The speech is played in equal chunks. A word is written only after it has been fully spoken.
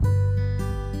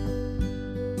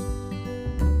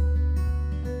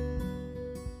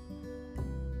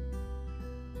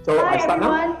So Hi I start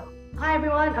everyone. now. Hi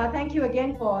everyone. Thank you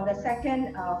again for the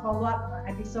second follow-up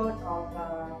episode of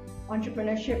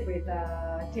entrepreneurship with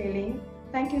Tailing.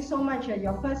 Thank you so much.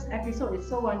 Your first episode is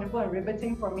so wonderful and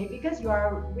riveting for me because you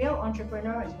are a real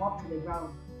entrepreneur who's walked to the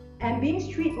ground. And being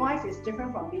streetwise is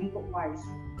different from being bookwise.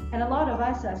 And a lot of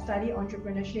us study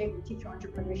entrepreneurship, we teach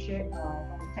entrepreneurship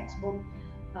from the textbook.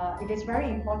 It is very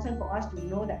important for us to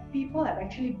know that people have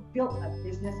actually built a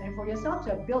business, and for yourself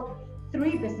to have built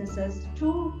three businesses,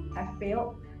 two have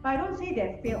failed. But I don't say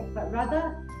they've failed, but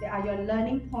rather they are your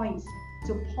learning points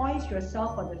to poise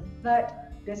yourself for the third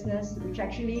business, which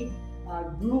actually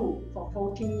grew for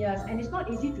 14 years. And it's not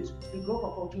easy to grow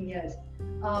for 14 years.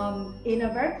 In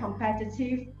a very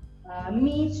competitive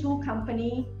Me Too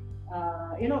company,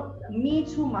 Me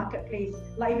Too marketplace.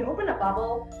 Like if you open a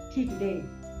bubble tea today,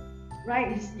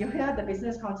 right? You hear the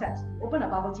business concepts. Open a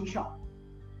bubble tea shop.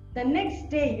 The next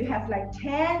day, you have like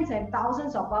tens and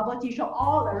thousands of bubble tea shop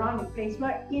all around the place.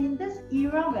 Where in this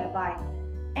era whereby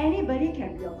anybody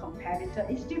can be a competitor,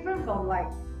 it's different from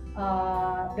like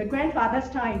the grandfather's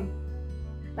time.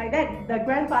 Like that, the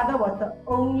grandfather was the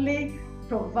only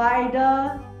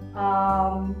provider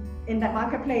in that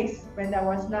marketplace when there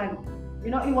was none.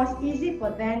 It was easy for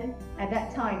them at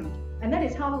that time. And that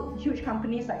is how huge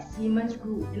companies like Siemens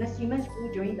grew. Siemens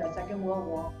grew during the Second World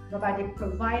War, whereby they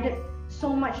provided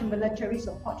so much military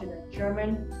support to the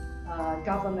German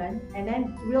government, and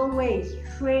then railways,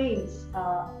 trains,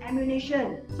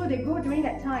 ammunition. So they grew during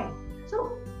that time.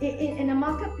 So in a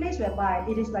marketplace whereby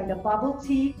it is like the bubble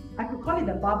tea, I could call it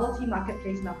the bubble tea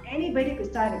marketplace now. Anybody could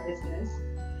start a business.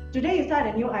 Today you start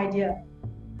a new idea.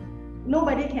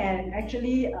 Nobody can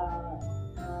actually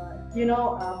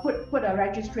put a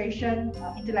registration,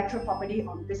 intellectual property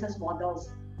on business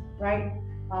models, right?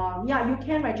 You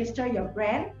can register your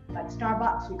brand, like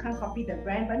Starbucks, you can't copy the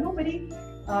brand, but nobody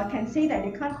can say that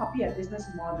they can't copy a business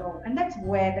model. And that's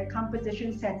where the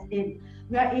competition sets in.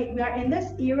 We are in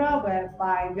this era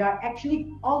whereby we are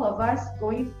actually, all of us,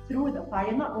 going through the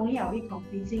fire. Not only are we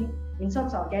competing in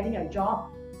terms of getting a job,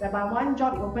 whereby one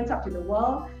job it opens up to the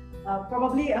world,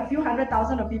 probably a few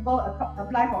 100,000 of people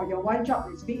apply for your one job.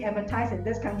 It's being advertised in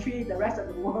this country. The rest of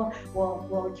the world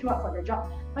will queue up for the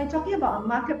job. But talking about a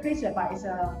marketplace whereby it's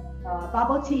a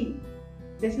bubble tea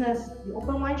business, you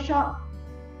open one shop,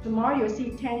 tomorrow you'll see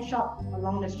 10 shops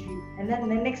along the street, and then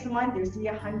the next month you'll see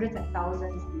hundreds and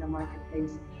thousands in the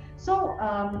marketplace. So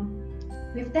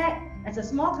with that, as a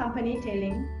small company,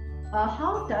 Tailing,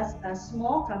 how does a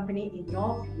small company, in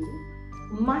your view,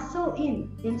 muscle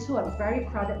into a very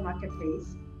crowded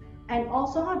marketplace? And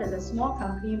also, how does a small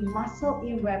company muscle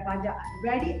in whereby there are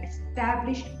already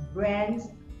established brands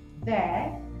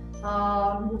there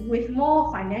with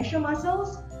more financial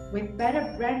muscles, with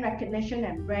better brand recognition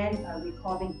and brand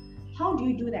recalling? How do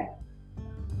you do that?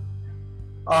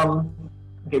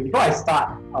 Okay, before I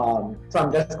start, so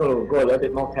I'm just going to go a little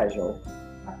bit more casual.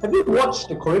 Have you watched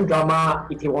the Korean drama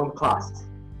Itaewon Class?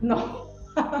 No.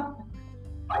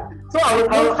 So I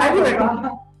would highly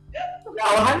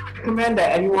recommend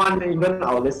that anyone, even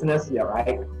our listeners here,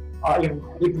 right?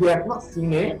 If you have not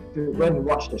seen it, to go and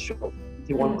watch the show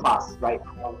Itaewon Class, right?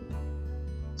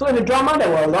 So in the drama, there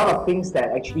were a lot of things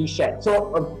that actually shared.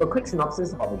 So a quick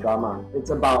synopsis of the drama. It's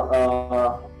about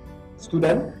a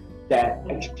student that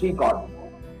actually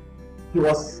he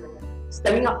was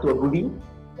standing up to a bully,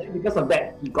 and because of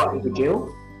that, he got into jail.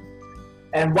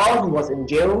 And while he was in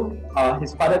jail,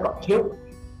 his father got killed,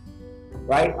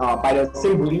 right, by the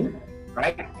same bully,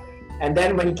 right? And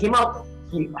then when he came out,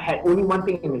 he had only one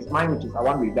thing in his mind, which is, I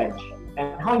want revenge.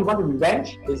 And how he wants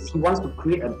revenge is he wants to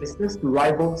create a business to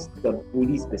rival the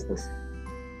bully's business.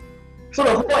 So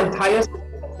the whole entire story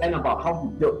is then about how he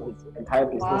built his entire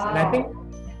business. Wow. And I think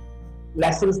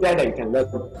lessons there that you can learn.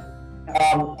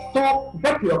 So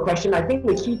back to your question, I think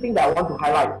the key thing that I want to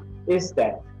highlight is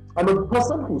that I'm a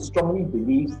person who strongly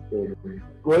believes in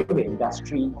growing the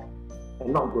industry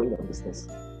and not growing the business.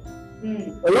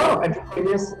 A lot of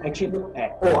entrepreneurs actually look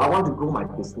at, I want to grow my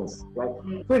business, right?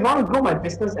 So if I want to grow my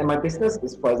business, and my business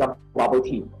is, for example, bubble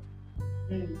tea,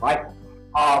 right?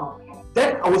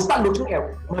 Then I will start looking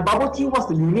at my bubble tea, what's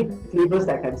the unique flavors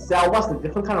that I can sell, what's the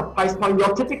different kind of price point,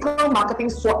 your typical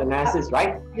marketing SWOT analysis,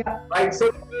 right? Yeah. Right?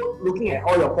 So you're looking at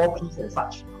all your 4 Ps and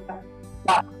such.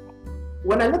 But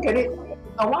when I look at it,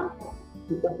 I want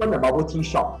to open a bubble tea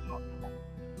shop.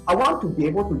 I want to be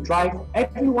able to drive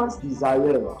everyone's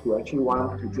desire to actually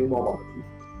want to drink more bubble tea.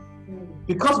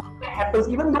 Because when that happens,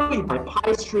 even though if my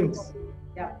pie shrinks,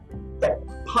 that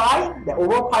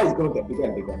overall pie is going to get bigger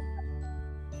and bigger.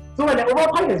 So when the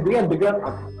overall pie is bigger and bigger,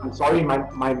 I'm sorry,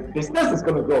 my business is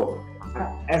going to grow.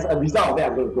 as a result of that,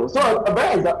 I'm going to grow. So a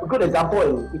very good example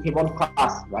in Itaewon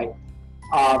Class, right?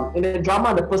 In the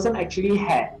drama, the person actually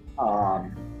had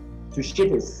to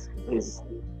shift his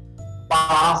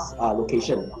bar's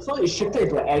location. So it shifted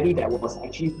into an alley that was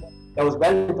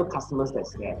very little customers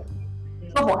that's there.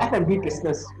 So for F&B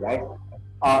business, right?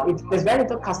 If there's very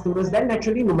little customers, then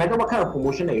naturally, no matter what kind of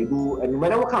promotion that you do, and no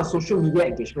matter what kind of social media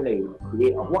engagement that you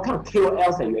create, or what kind of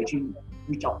KOLs that you actually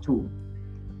reach out to,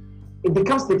 it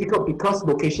becomes difficult because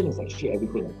location is actually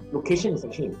everything. Location is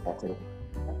actually important.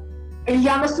 And he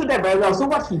understood that very well. So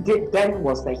what he did then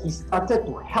was that he started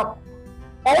to help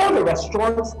all the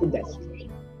restaurants in that street.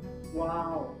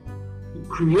 Wow. He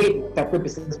create better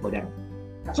business for them.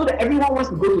 So that everyone wants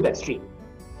to go to that street.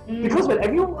 Because when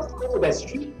everyone wants to go to that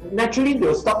street, naturally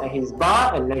they'll stop at his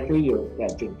bar and naturally you'll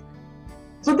get a drink.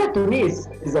 So that to me is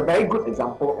a very good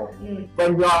example of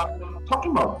when you are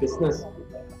talking about business,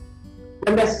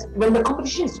 when the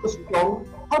competition is so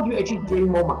strong, how do you actually gain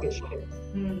more market share?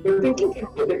 Your thinking can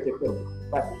be a bit different.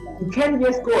 But you can't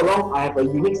just go along, I have a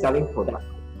unique selling product.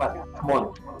 But come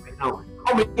on, right now,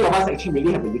 how many of us actually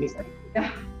really have a unique selling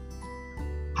product?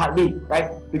 Hardly,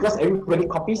 right? Because everybody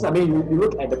copies. I mean, you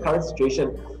look at the current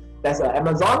situation, there's an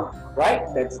Amazon, right,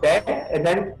 that's there, and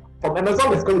then from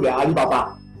Amazon there's going to be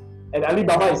Alibaba. And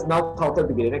Alibaba is now touted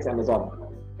to be the next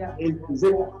Amazon. Yeah. Is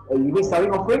it a unique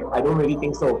selling offering? I don't really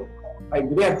think so. Like,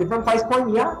 do they have different price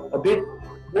point? Yeah, a bit.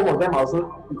 Both of them are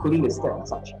also equally listed and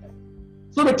such.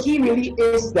 So the key really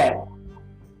is that,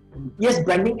 yes,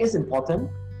 branding is important.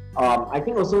 I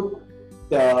think also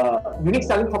the unique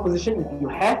selling proposition, if you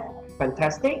have,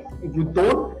 fantastic. If you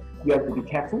don't, you have to be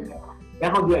careful.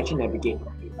 Then how do you actually navigate?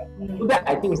 So that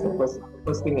I think is the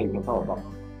first thing that you can talk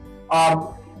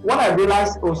about. What I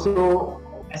realized also,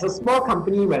 as a small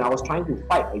company, when I was trying to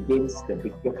fight against the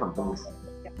bigger companies,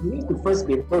 you need to first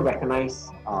be able to recognize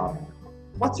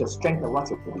what's your strength and what's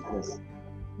your weakness.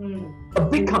 A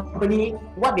big company,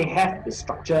 what they have is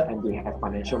structure and they have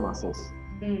financial muscles.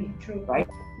 True. Right?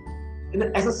 And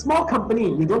as a small company,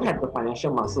 you don't have the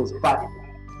financial muscles, but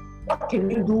what can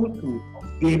you do to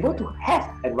be able to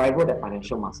have and rival the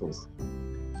financial muscles?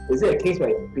 Is it a case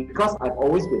where, because I've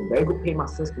always been very good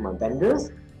paymasters to my vendors,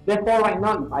 therefore right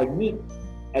now if I need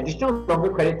additional longer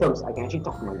credit terms, I can actually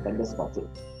talk to my vendors about it.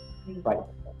 Right?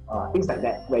 Things like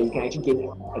that, where you can actually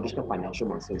gain additional financial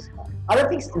muscles. Other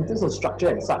things in terms of structure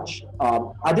and such,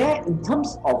 are there, in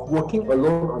terms of working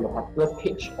alone on a particular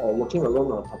pitch or working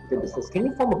alone on a particular business, can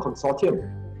you form a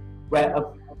consortium where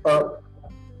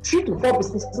 3 to 4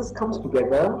 businesses comes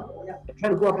together and try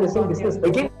to go after the same business?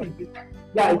 Again,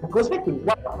 yeah, it goes back to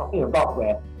what I'm talking about,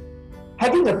 where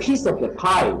having a piece of the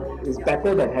pie is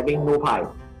better than having no pie,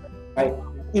 right?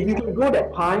 If you can grow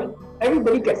that pie,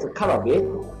 everybody gets a cut of it.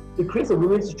 It creates a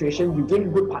win-win situation. You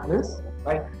gain good partners,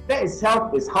 right? That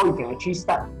itself is how you can actually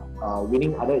start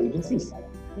winning other agencies.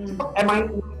 So at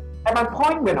my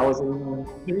point when I was in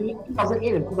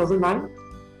 2008 and 2009,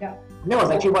 that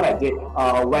was actually what I did.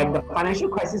 When the financial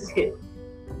crisis hit,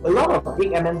 a lot of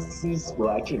big MNCs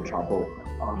were actually in trouble.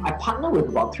 I partnered with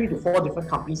about 3 to 4 different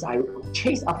companies. I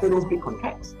chased after those big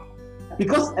contracts.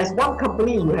 Because as one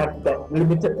company, you have that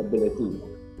limited ability.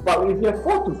 But if you have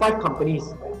 4 to 5 companies,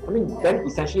 I mean, then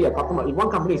essentially you're talking about, if one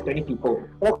company is 20 people,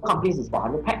 4 companies is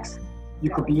 100 packs.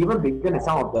 You could be even bigger than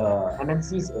some of the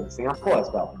MNCs in Singapore as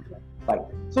well. Right?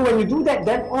 So when you do that,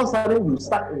 then all of a sudden you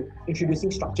start introducing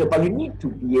structure, but you need to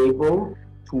be able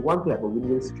to want to have a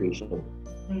win-win situation.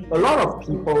 A lot of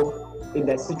people in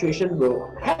that situation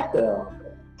will have the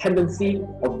tendency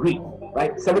of greed,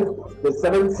 right? The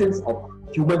 7 sins of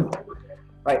human,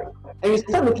 right? And you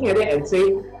start looking at it and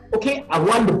say, okay, I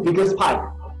want the biggest pie.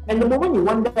 And the moment you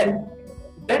want that,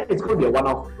 then it's going to be a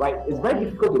one-off, right? It's very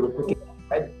difficult to replicate,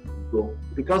 right?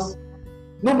 Because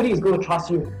nobody is going to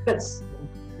trust you. That's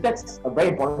a very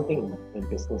important thing in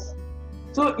business.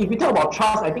 So if you talk about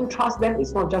trust, I think trust then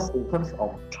is not just in terms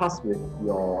of trust with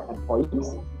your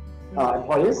employees.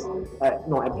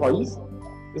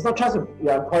 It's not trust with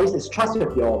your employees, it's trust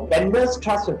with your vendors,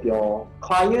 trust with your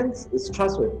clients, it's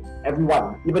trust with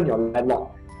everyone, even your landlord,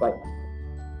 right?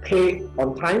 Pay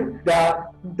on time. There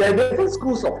are different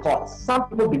schools of thought. Some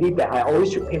people believe that I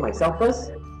always should pay myself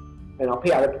first and I'll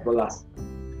pay other people last.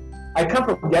 I come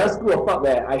from the other school of thought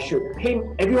where I should pay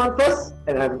everyone first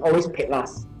and I'm always paid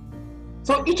last.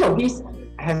 So each of these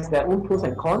has their own pros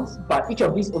and cons, but each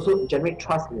of these also generate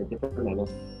trust in a different manner.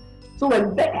 So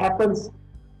when that happens,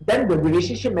 then the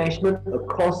relationship management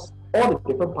across all the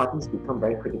different parties become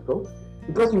very critical,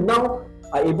 because you now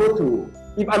are able to,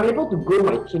 if I'm able to grow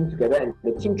my team together and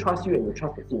the team trusts you and you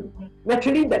trust the team,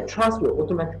 naturally that trust will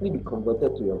automatically be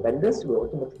converted to your vendors, will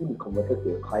automatically be converted to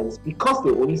your clients, because they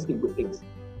only speak good things.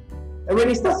 And when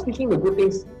you start speaking the good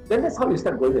things, then that's how you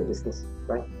start growing the business,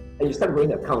 right? And you start growing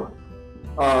the account.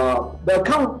 The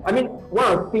account, I mean, one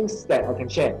of the things that I can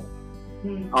share,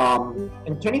 in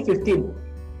 2015,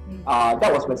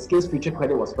 that was when Skills Future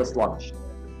Credit was first launched.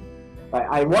 Right?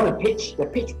 I won a pitch. The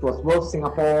pitch was worth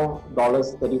Singapore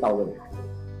dollars 30,000.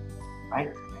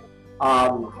 Right?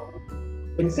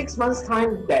 In 6 months'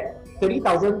 time, that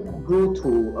 30,000 grew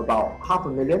to about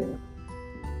 $500,000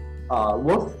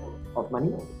 worth of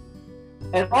money.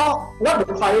 And what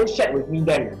the client shared with me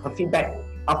then, her feedback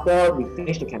after we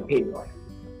finished the campaign, what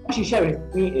she shared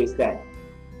with me is that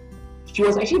she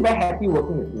was actually very happy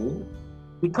working with me,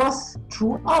 because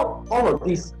throughout all of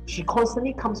this, she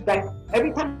constantly comes back.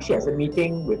 Every time she has a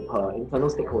meeting with her internal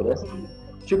stakeholders,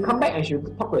 she'll come back and she'll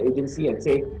talk to the agency and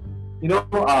say, you know,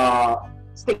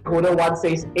 stakeholder 1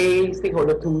 says A,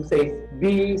 stakeholder 2 says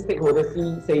B, stakeholder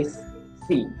C says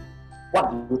C.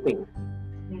 What do you think?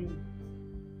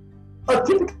 A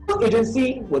typical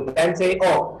agency would then say,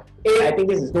 oh, A, I think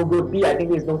this is no good, B, I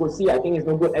think this is no good, C, I think it's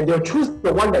no good, and they'll choose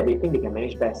the one that they think they can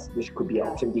manage best, which could be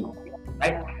option D,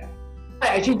 right? What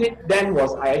I actually did then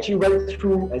was I actually went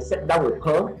through and sat down with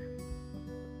her.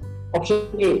 Option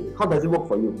A, how does it work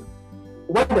for you?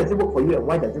 Why does it work for you and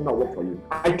why does it not work for you?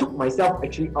 I took myself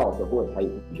actually out of the whole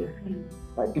entire equation,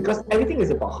 right? Because everything is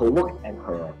about her work and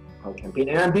her campaign,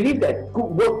 and I believe that good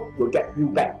work will get you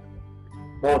back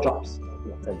more jobs in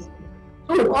that sense.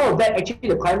 So with all of that, actually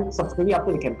the client subsequently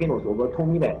after the campaign was over told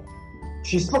me that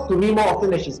she spoke to me more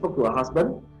often than she spoke to her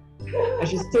husband, and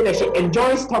she said that she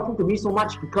enjoys talking to me so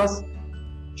much because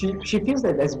she feels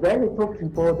that there's very little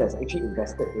people that's actually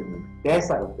invested in their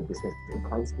side of the business, in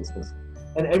client's business.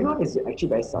 And everyone is actually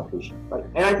very selfish. Right?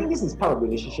 And I think this is part of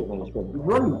relationship management. If you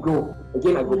want to grow,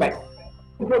 again, I go back,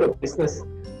 grow the business,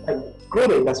 grow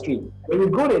the industry. When you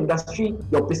grow the industry,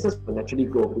 your business will naturally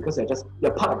grow because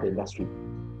you're part of the industry.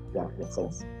 Yeah, in that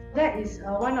sense. That is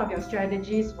one of your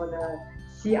strategies for the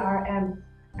CRM.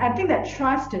 I think that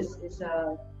trust is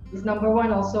number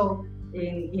one also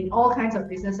in all kinds of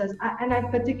businesses,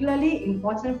 and particularly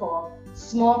important for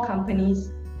small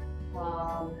companies,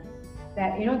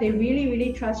 that they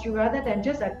really trust you, rather than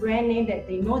just a brand name that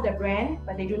they know the brand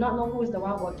but they do not know who is the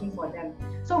one working for them.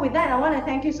 So with that, I want to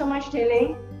thank you so much, Tay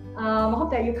Ling. I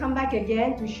hope that you come back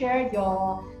again to share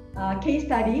your case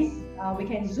studies. We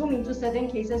can zoom into certain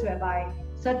cases whereby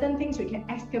certain things we can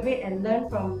excavate and learn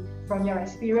from your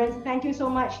experience. Thank you so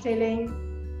much, Tay Ling.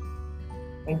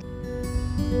 Thank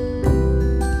you.